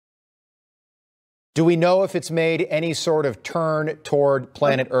Do we know if it's made any sort of turn toward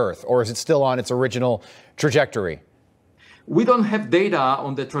planet Earth, or is it still on its original trajectory? We don't have data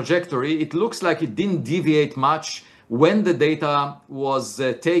on the trajectory. It looks like it didn't deviate much when the data was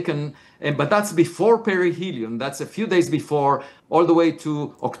taken, but that's before perihelion. That's a few days before, all the way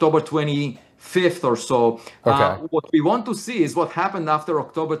to October 25th or so. Okay. What we want to see is what happened after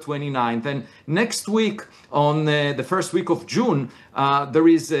October 29th. And next week, on the first week of June, there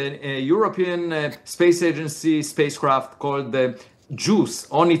is a European Space Agency spacecraft called JUICE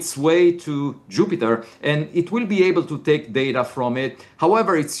on its way to Jupiter, and it will be able to take data from it.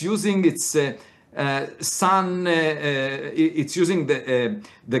 However, it's using its sun, it's using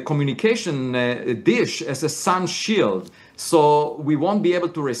the communication dish as a sun shield. So we won't be able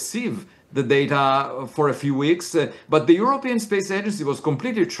to receive the data for a few weeks, but the European Space Agency was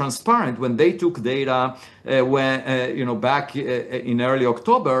completely transparent when they took data back in early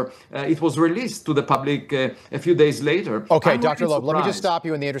October. It was released to the public a few days later. Okay, Dr. Loeb, let me just stop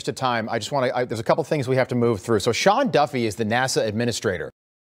you in the interest of time. There's a couple things we have to move through. So Sean Duffy is the NASA administrator.